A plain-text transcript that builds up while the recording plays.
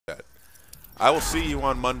I will see you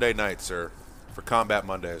on Monday night, sir, for Combat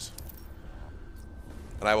Mondays.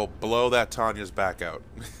 And I will blow that Tanya's back out.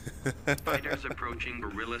 Fighters approaching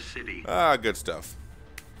Gorilla City. Ah, good stuff.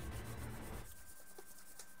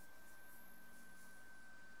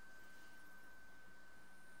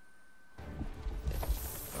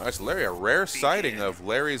 All right, so Larry, a rare sighting of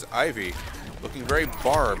Larry's Ivy. Looking very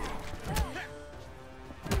barbed.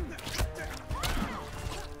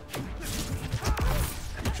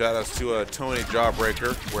 Shoutouts to Tony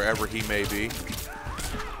Jawbreaker, wherever he may be.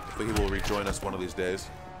 Hopefully he will rejoin us one of these days.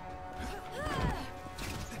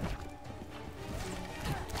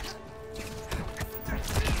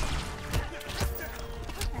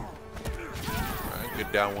 Alright,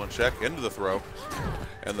 good down one check, into the throw.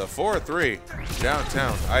 And the 4-3,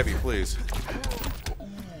 downtown. Ivy, please.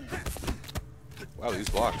 Wow, these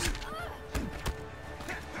blocks.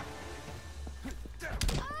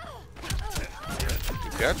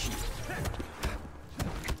 Catch.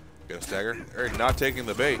 Get a stagger. They're not taking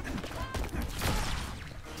the bait.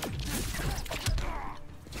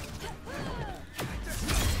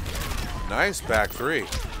 Nice back three.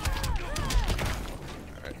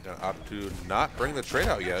 Alright, gonna opt to not bring the trade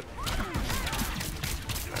out yet.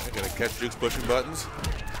 Alright, gonna catch Jueks pushing buttons.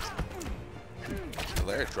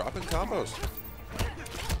 Larry dropping combos.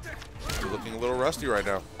 Looking a little rusty right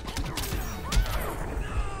now.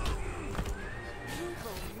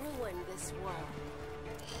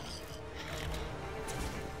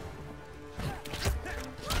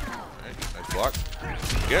 Block.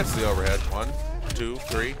 Gets the overhead. 1, 2,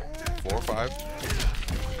 3, 4, 5.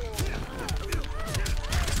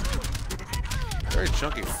 Very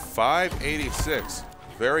chunky. 586.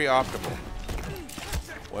 Very optimal.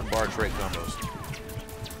 1 bar trait combos.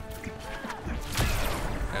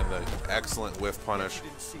 And the excellent whiff punish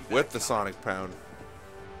with the Sonic Pound.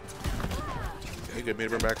 Okay, good. Me to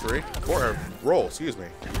bring back 3. Roll, excuse me.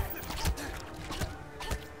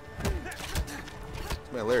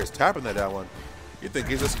 Man, Larry's tapping that down one. You'd think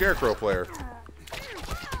he's a Scarecrow player.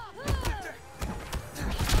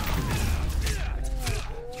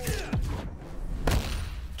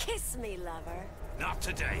 Kiss me, lover. Not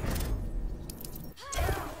today.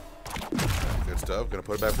 Good stuff. Gonna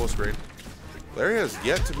put it back full screen. Larry has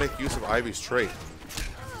yet to make use of Ivy's trait.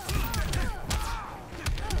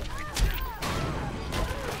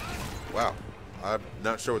 Wow. I'm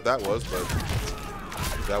not sure what that was, but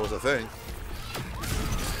that was a thing.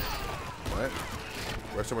 Right.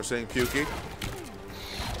 Rest of them are saying pukey.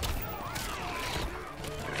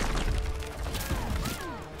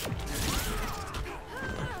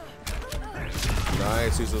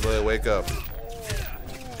 Nice. He's the wake up.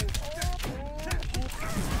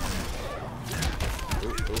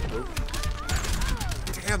 Ooh, ooh.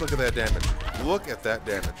 Damn, look at that damage. Look at that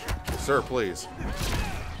damage. Sir, please.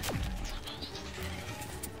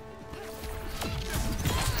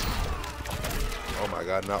 Oh my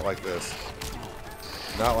God, not like this.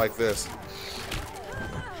 Not like this.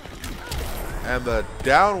 And the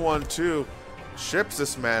down 1-2 ships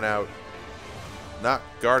this man out. Not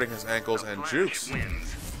guarding his ankles, and Jueks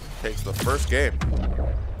takes the first game.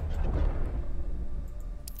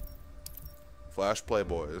 Flash play,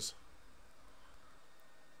 boys.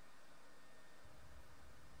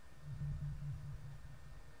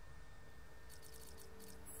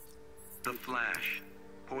 The Flash.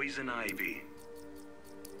 Poison Ivy.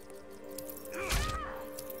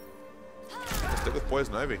 Stick with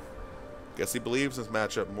Poison Ivy. Guess he believes in this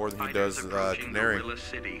matchup more than he does Canary. Gorilla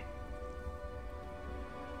City.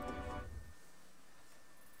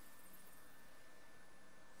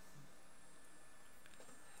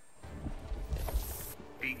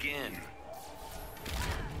 Begin.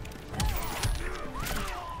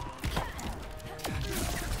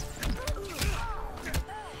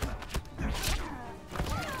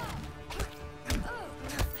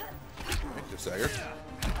 Stagger.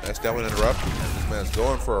 Nice downwind interrupt. This man's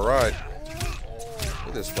going for a ride. Look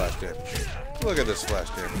at this flash damage. Look at this flash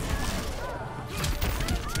damage.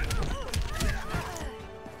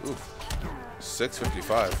 Oof.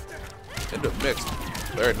 655. End up mixed.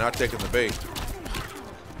 Larry not taking the bait.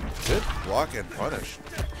 Good block and punish.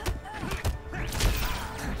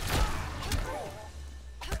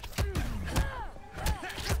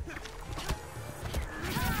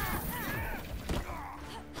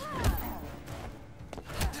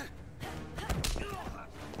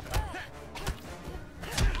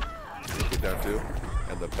 Down 2,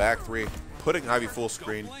 and the back 3, putting Ivy full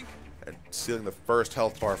screen and sealing the first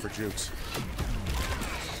health bar for Jueks.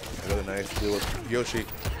 Another nice deal with Yoshi,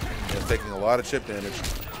 and taking a lot of chip damage.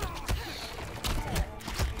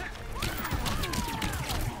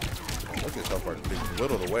 Look at his health bar being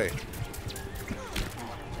whittled away.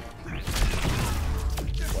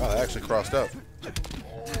 Wow, that actually crossed up.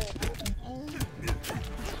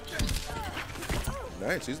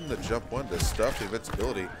 Nice, using the jump one to stuff the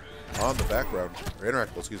invincibility on the background. Or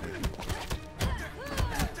interactable, excuse me.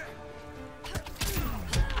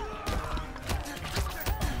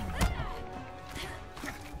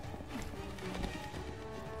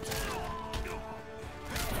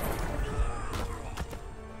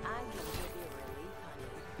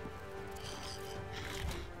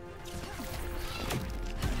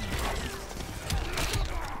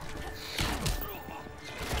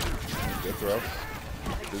 Good throw.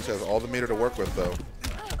 Jueks has all the meter to work with, though.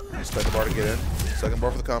 You spend the bar to get in. Second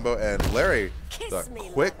bar for the combo, and Larry, the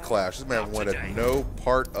quick clash. This man wanted no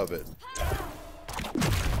part of it.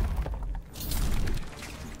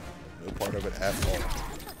 No part of it at all.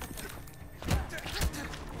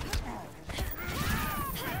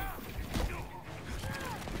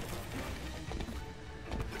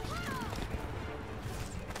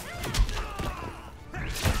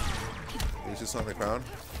 Uses Sonic Crown.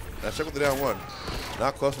 Now check with the down one.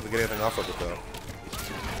 Not close enough to get anything off of it, though.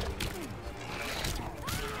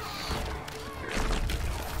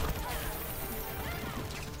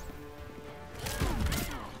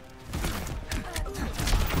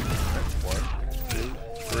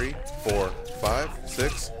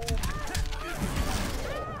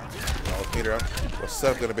 Meter up. What's the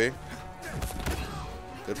setup going to be?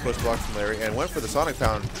 Good push block from Larry, and went for the Sonic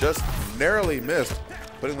Pound. Just narrowly missed,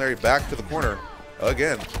 putting Larry back to the corner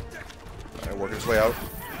again. All right, working his way out.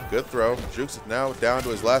 Good throw. Jueks is now down to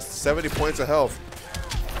his last 70 points of health,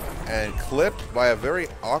 and clipped by a very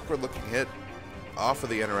awkward-looking hit off of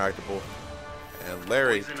the interactable. And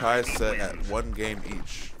Larry ties set at 1 game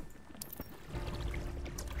each.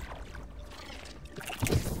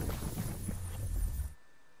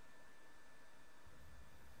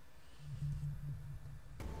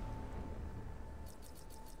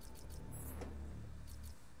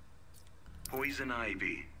 Poison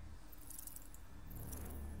Ivy.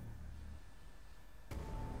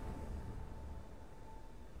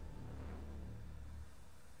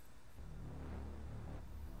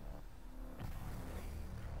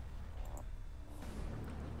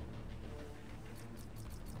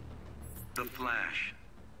 The Flash.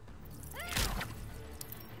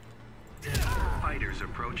 Fighters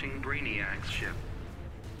approaching Brainiac's ship.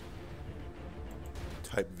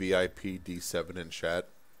 Type VIP D7 in chat.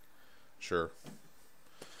 Sure.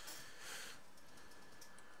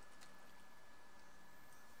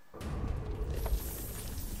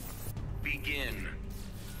 Begin.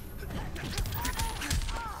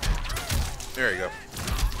 There you go.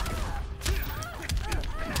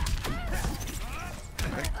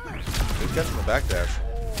 Okay. Good catch from the backdash.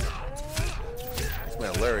 This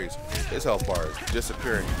man Larry's, his health bar is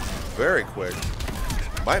disappearing very quick.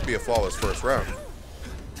 Might be a flawless first round.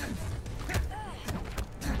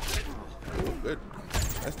 Ooh, good.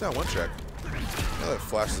 Nice down one check. Another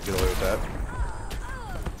flash to get away with that.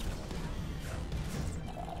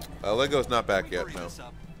 Lego's not back yet, no.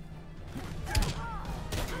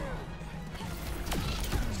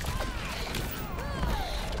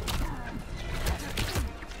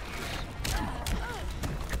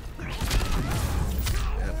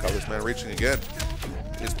 Damn, caught this man reaching again.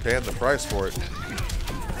 He's paying the price for it.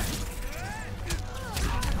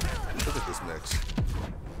 Look at this mix.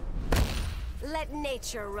 Let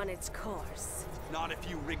nature run its course. Not if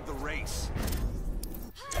you rig the race.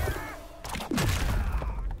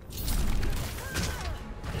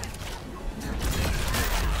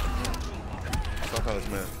 Sometimes,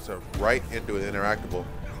 man, so right into an interactable.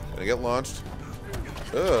 Gonna get launched.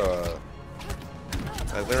 Ugh.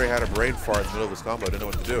 Like Larry had a brain fart in the middle of his combo, didn't know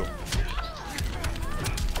what to do.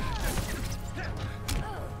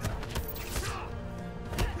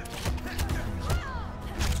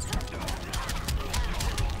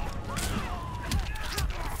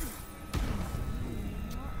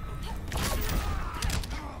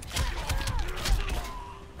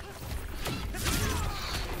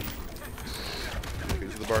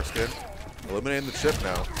 Skin. Eliminating the chip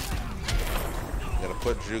now. Gonna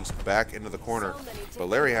put Jueks back into the corner. But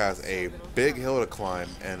Larry has a big hill to climb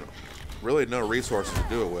and really no resources to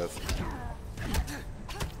do it with.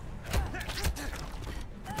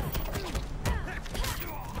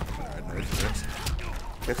 Alright, nice.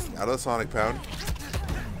 Gets out of the Sonic Pound.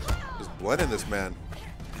 Just blending this man.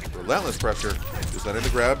 Relentless pressure. Just letting the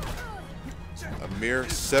grab. A mere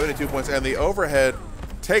 72 points. And the overhead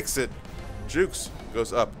takes it. Jueks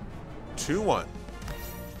goes up 2-1.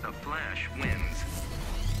 The Flash wins.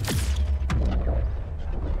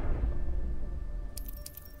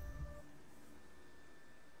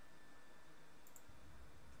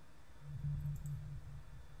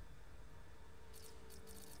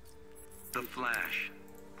 Flash.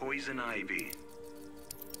 Poison Ivy.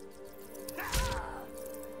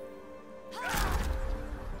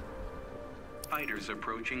 Fighters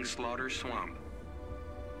approaching Slaughter Swamp.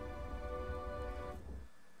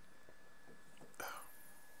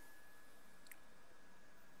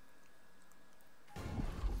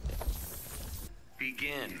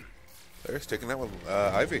 Begin. They're sticking that with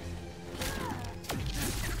Ivy.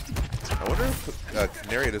 I wonder if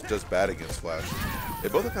Canary just does bad against Flash. They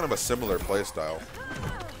both have kind of a similar playstyle.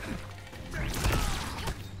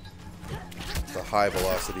 It's a high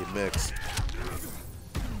velocity mix.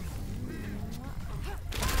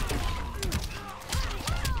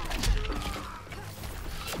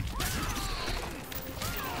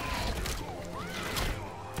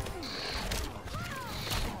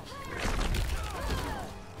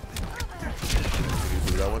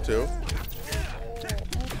 You do that one too.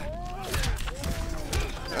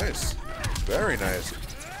 Nice. Very nice.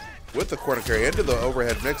 With the corner carry into the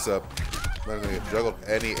overhead mix-up. Not going to get juggled.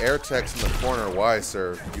 Any air techs in the corner. Why,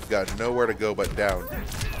 sir? You've got nowhere to go but down.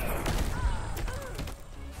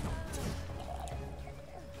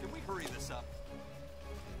 Can we hurry this up?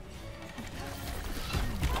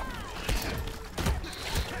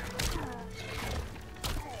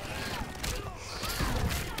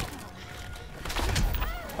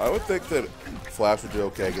 I would think that Flash would do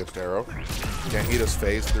okay against Arrow. Can't he just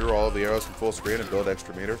phase through all of the arrows from full screen and build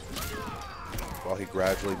extra meter while he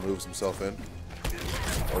gradually moves himself in?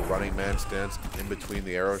 Or running man stands in between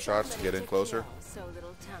the arrow shots to get in closer. So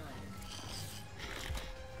little time.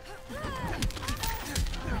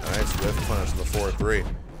 Nice whiff punch in the 4-3.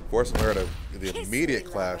 Forcing Larry to the immediate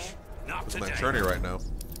clash. It's not Churney right now.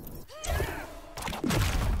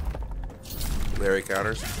 Larry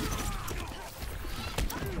counters.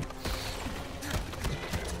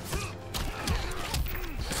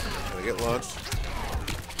 Get launched.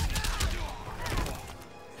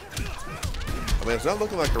 I mean, it's not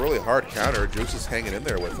looking like a really hard counter. Jueks is hanging in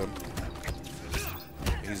there with him.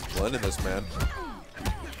 He's blending this man.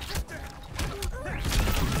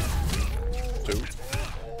 2.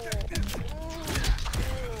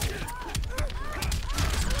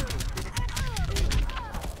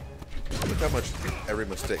 Look how much every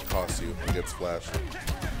mistake costs you against Flash.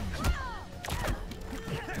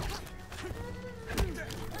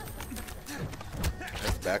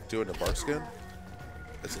 Back to it in a bark skin?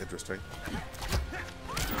 That's interesting.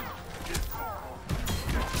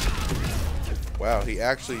 Wow, he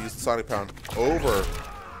actually used Sonic Pound over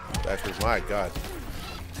backwards. My god.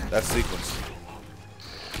 That sequence.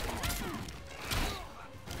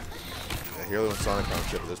 Yeah, Hero and Sonic Pound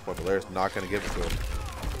chip at this point, but Larry's not going to give it to him.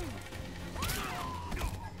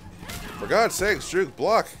 For God's sakes, Juke,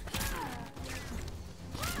 block!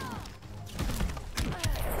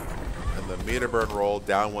 The meter burn roll,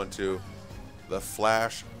 down 1-2. The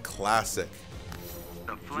Flash Classic.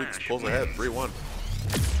 The Jueks Flash pulls ahead, wins. 3-1.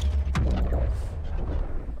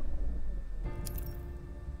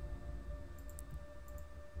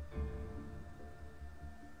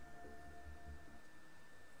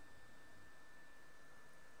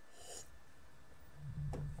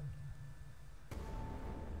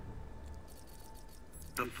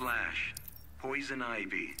 The Flash. Poison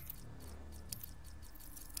Ivy.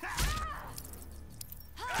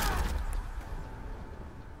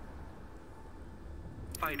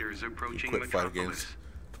 Fighters approaching Quit fight Metropolis. games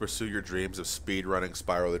to pursue your dreams of speed running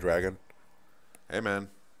Spyro the Dragon. Hey man,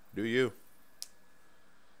 do you?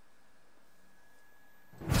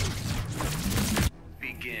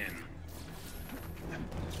 Begin.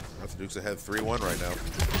 That's Duke's ahead 3-1 right now.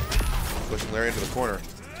 Pushing Larry into the corner.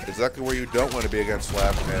 Exactly where you don't want to be against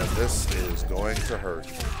Flash, and this is going to hurt.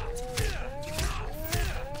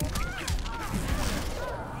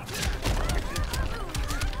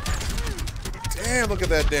 Damn, look at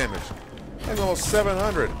that damage. That's almost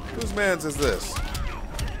 700. Whose man's is this?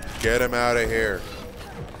 Get him out of here.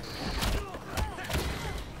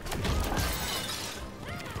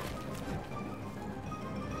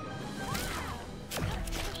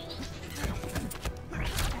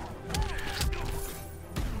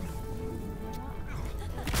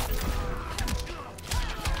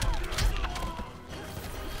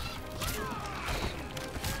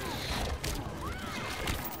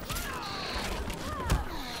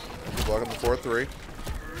 Blocking the 4-3.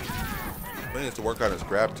 He needs to work on his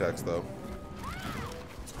grab text, though.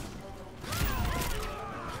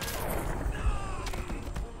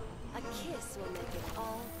 A kiss will make it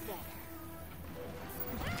all better.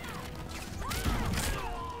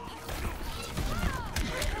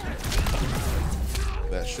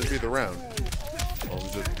 That should be the round. Well,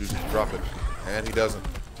 just drop it. And he doesn't.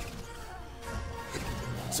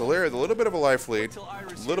 So Larry with a little bit of a life lead,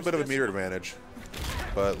 a little bit of a meter advantage,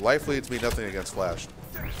 but life leads mean nothing against Flash,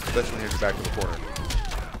 especially when you're back to the corner.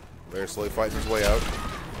 Larry slowly fighting his way out,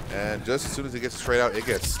 and just as soon as he gets straight out, it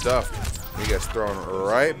gets stuffed. He gets thrown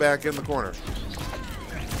right back in the corner.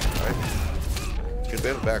 Right. Good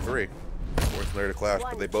bit of back three. Forcing Larry to clash,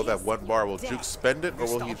 but they both have one bar. Will Juke spend it, or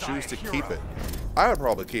will he choose to keep it? I would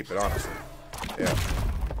probably keep it, honestly. Yeah.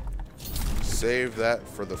 Save that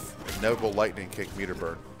for the inevitable lightning kick meter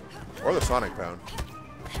burn. Or the sonic pound.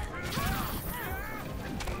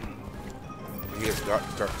 He has got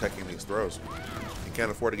to start taking these throws. He can't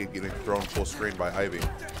afford to get getting thrown full screen by Ivy.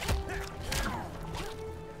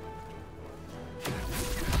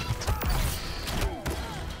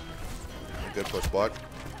 Good push block.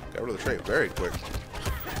 Got rid of the trait very quick.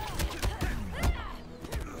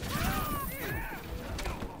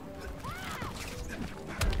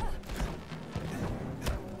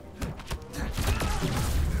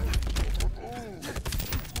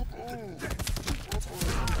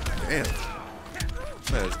 Damn.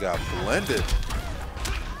 Man has got blended.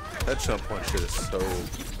 That jump punch shit is so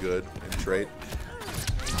good in trait.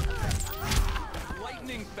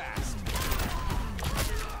 Lightning fast.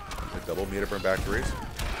 A double meter burn back threes.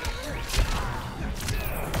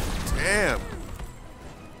 Damn.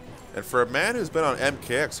 And for a man who's been on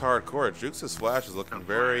MKX hardcore, Jueks' flash is looking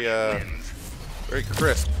very, very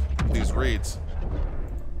crisp with these reads.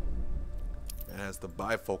 And has the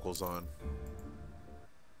bifocals on.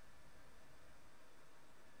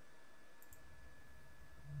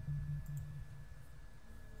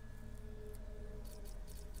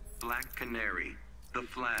 Black Canary, the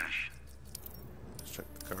Flash. Let's check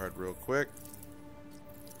the card real quick.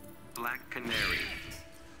 Black Canary.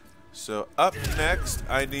 So up next,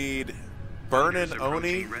 I need Burnin'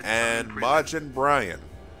 Oni and Majin Brian.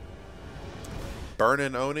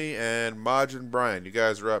 Burnin' Oni and Majin Brian. You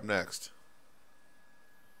guys are up next.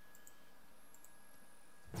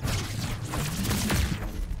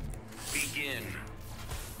 Begin.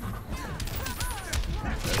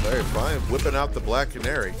 And Larry fine whipping out the Black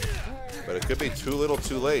Canary. But it could be too little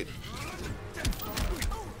too late.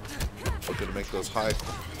 Looking to make those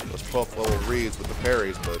 12th level reads with the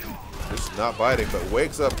parries, but just not biting. But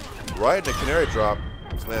wakes up right in the Canary drop.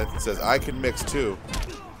 This man says, I can mix too.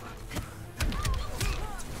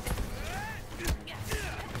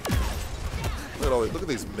 Look at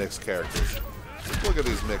these mixed characters. Look at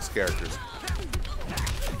these mixed characters.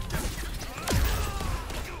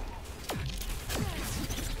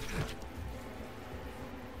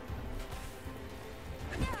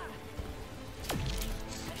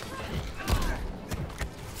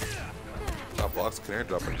 Top blocks Canary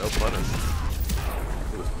drop and no punish.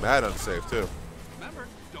 It was mad unsafe too. Remember,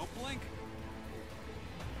 don't blink.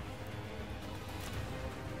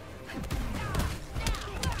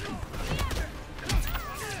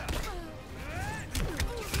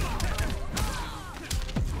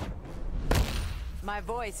 My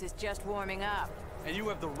voice is just warming up. And you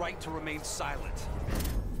have the right to remain silent.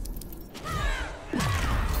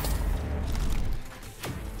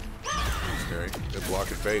 Scary. Good block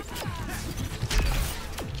and bait.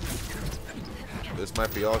 This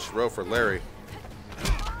might be all she wrote for Larry.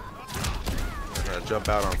 Trying to jump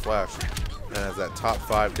out on Flash. And has that top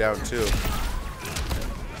 5 down too.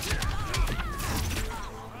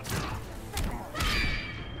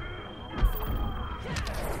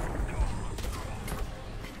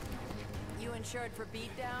 You insured for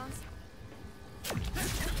beatdowns?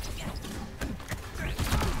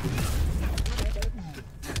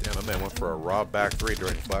 Yeah, my man went for a raw back 3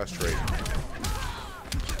 during the Flash trade.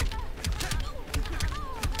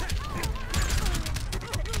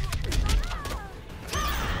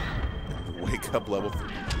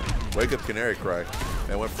 Wake up Canary Cry.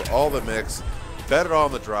 And went for all the mix, bet it all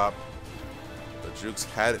on the drop. But Jueks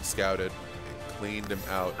had it scouted and cleaned him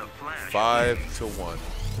out. 5-1.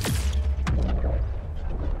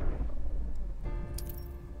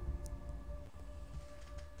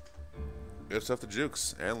 Good stuff to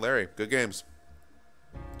Jueks and Larry. Good games.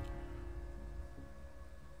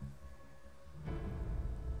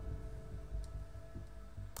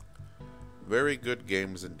 Very good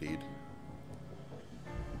games indeed.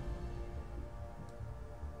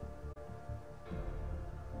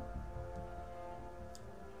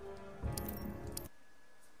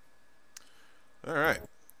 All right.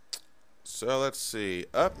 So let's see.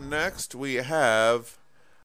 Up next we have